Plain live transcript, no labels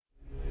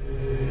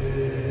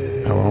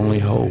Our only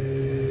hope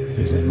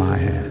is in my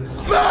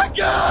hands.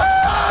 Megan!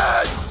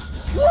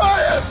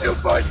 Why have you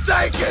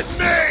forsaken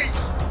me?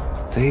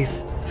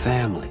 Faith,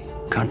 family,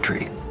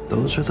 country,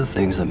 those are the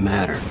things that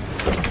matter.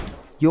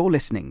 You're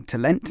listening to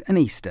Lent and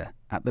Easter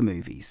at the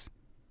movies.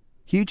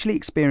 Hugely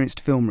experienced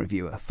film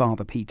reviewer Fr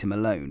Peter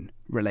Malone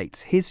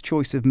relates his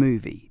choice of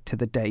movie to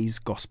the day's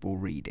gospel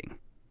reading.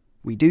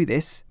 We do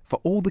this for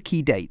all the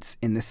key dates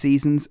in the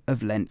seasons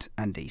of Lent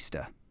and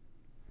Easter.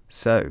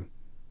 So,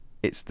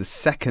 it's the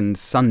second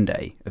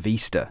Sunday of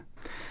Easter.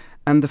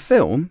 And the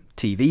film,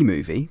 TV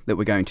movie, that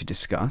we're going to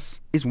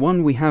discuss is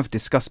one we have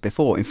discussed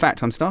before. In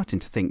fact, I'm starting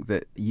to think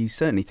that you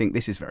certainly think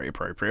this is very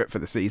appropriate for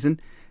the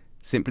season.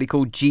 Simply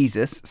called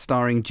Jesus,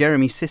 starring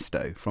Jeremy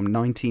Sisto from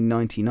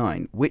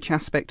 1999. Which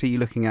aspect are you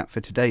looking at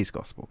for today's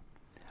gospel?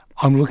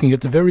 I'm looking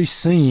at the very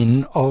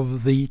scene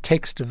of the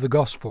text of the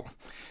gospel,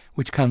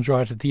 which comes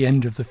right at the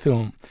end of the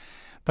film.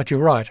 But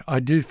you're right, I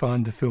do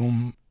find the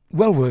film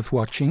well worth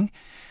watching,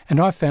 and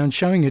I've found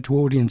showing it to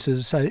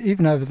audiences,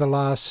 even over the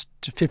last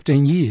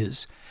 15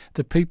 years,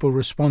 that people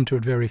respond to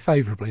it very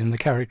favourably in the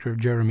character of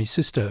Jeremy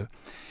Sisto.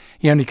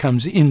 He only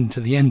comes in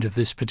to the end of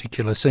this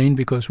particular scene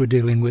because we're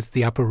dealing with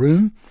the upper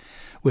room.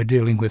 We're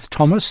dealing with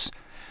Thomas,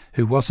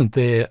 who wasn't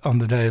there on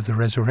the day of the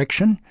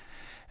resurrection,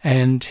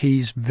 and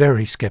he's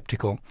very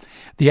sceptical.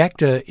 The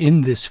actor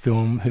in this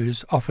film,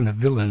 who's often a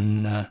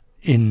villain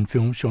in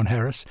films, Sean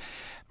Harris,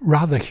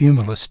 rather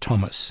humourless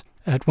Thomas.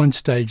 At one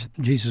stage,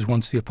 Jesus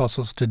wants the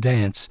apostles to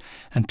dance,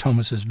 and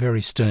Thomas is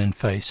very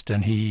stern-faced,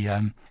 and he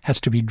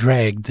has to be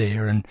dragged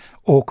there and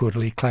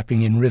awkwardly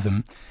clapping in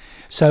rhythm.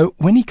 So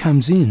when he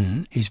comes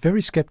in, he's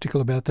very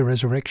sceptical about the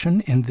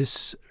resurrection in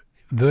this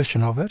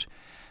version of it.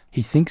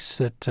 He thinks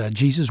that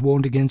Jesus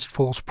warned against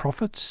false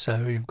prophets,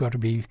 so you've got to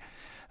be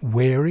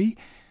wary.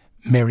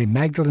 Mary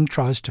Magdalene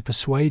tries to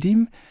persuade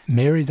him.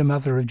 Mary, the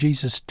mother of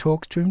Jesus,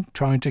 talks to him,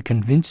 trying to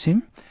convince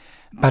him,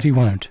 but he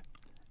won't.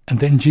 And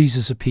then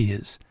Jesus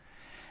appears.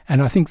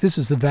 And I think this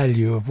is the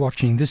value of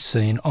watching this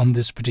scene on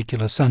this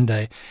particular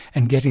Sunday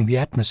and getting the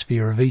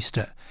atmosphere of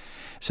Easter.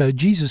 So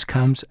Jesus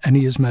comes and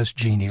he is most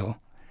genial,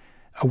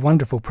 a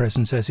wonderful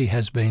presence as he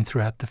has been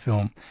throughout the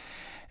film.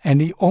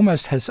 And he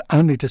almost has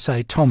only to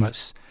say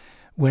Thomas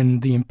when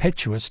the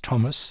impetuous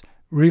Thomas,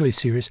 really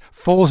serious,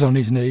 falls on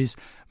his knees,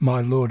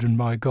 my Lord and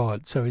my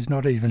God. So he's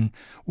not even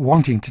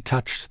wanting to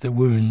touch the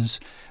wounds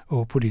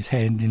or put his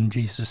hand in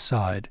Jesus'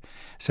 side.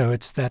 So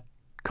it's that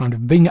kind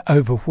of being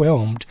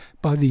overwhelmed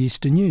by the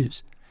Easter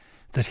news,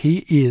 that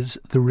he is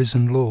the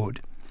risen Lord.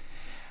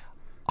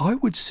 I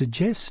would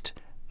suggest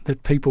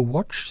that people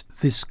watch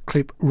this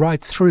clip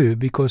right through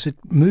because it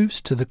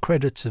moves to the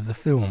credits of the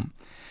film.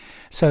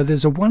 So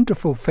there's a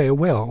wonderful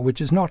farewell, which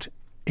is not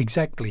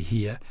exactly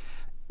here.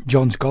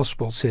 John's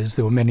Gospel says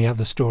there were many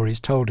other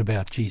stories told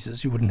about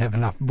Jesus. You wouldn't have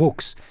enough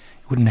books.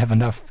 You wouldn't have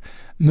enough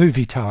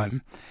movie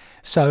time.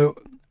 So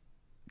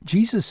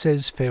Jesus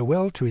says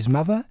farewell to his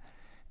mother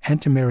and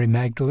to Mary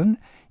Magdalene.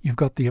 You've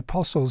got the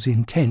apostles'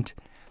 intent.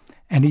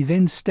 And he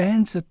then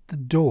stands at the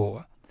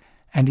door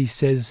and he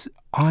says,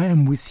 I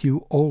am with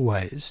you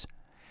always.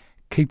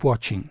 Keep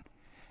watching,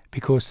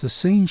 because the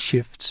scene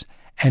shifts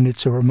and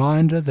it's a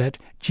reminder that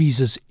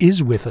Jesus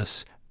is with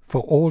us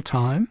for all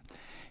time.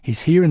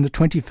 He's here in the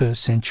 21st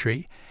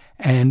century,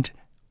 and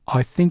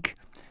I think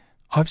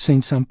I've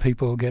seen some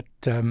people get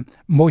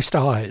moist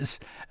eyes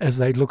as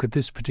they look at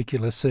this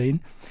particular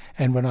scene.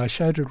 And when I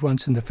showed it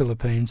once in the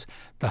Philippines,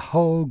 the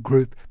whole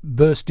group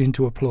burst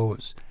into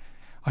applause.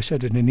 I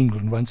showed it in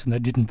England once and they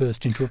didn't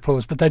burst into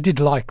applause, but they did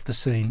like the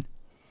scene.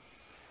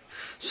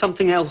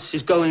 Something else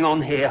is going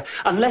on here.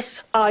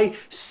 Unless I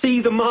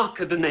see the mark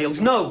of the nails,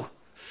 no.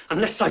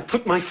 Unless I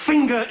put my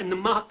finger in the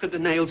mark of the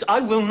nails, I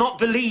will not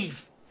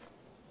believe.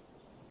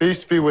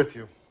 Peace be with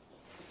you.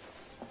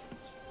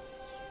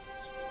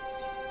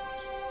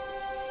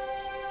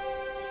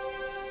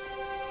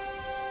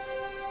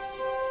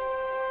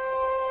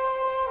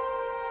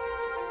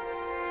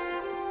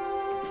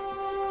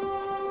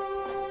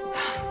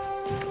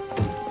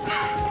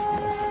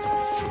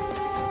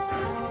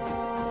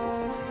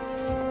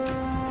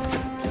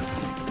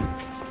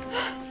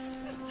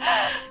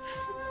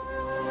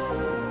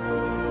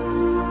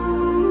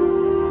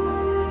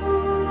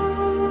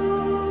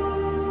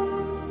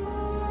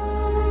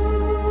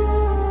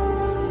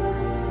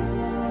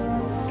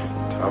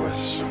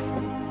 Thomas.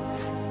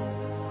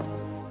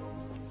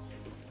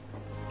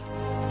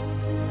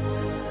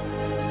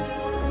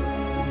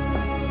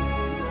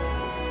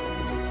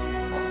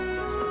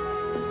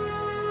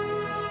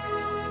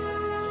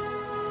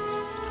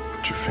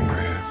 Put your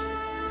finger here.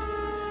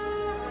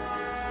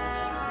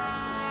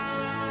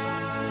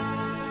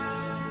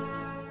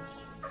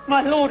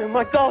 My Lord and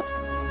my God.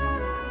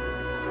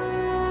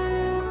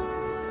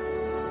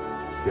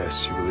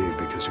 Yes, you believe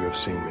because you have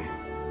seen me.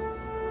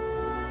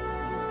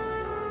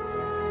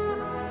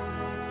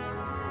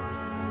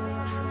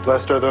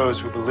 Blessed are those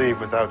who believe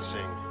without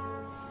seeing.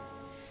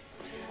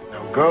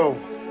 Now go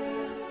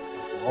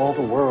into all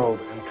the world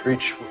and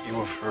preach what you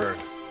have heard.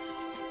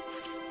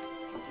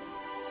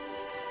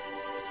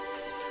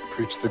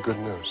 Preach the good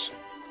news.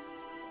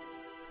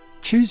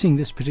 choosing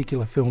this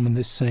particular film and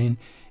this scene,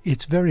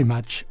 it's very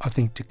much, I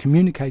think, to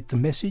communicate the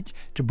message,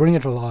 to bring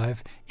it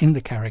alive in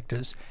the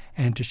characters,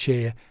 and to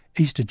share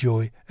Easter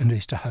joy and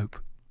Easter hope.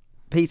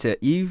 Peter,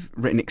 you've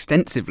written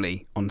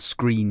extensively on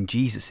screen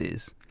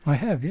Jesuses. I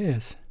have,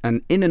 yes.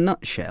 And in a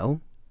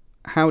nutshell,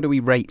 how do we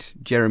rate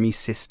Jeremy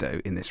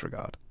Sisto in this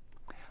regard?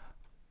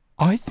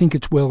 I think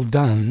it's well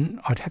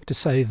done. I'd have to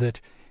say that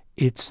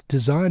it's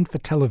designed for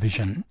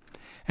television,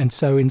 and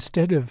so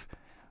instead of,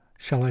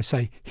 shall I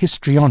say,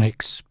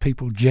 histrionics,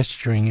 people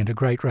gesturing at a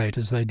great rate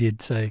as they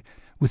did, say,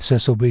 with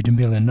Cecil B.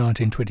 DeMille in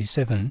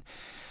 1927,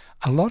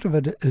 a lot of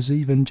it is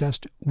even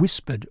just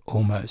whispered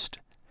almost.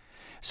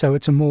 So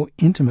it's a more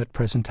intimate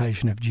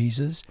presentation of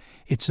Jesus.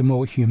 It's a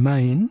more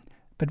humane,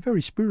 but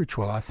very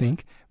spiritual, I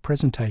think,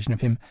 presentation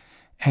of him.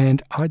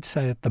 And I'd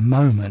say at the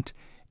moment,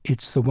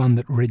 it's the one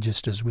that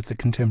registers with the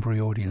contemporary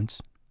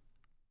audience.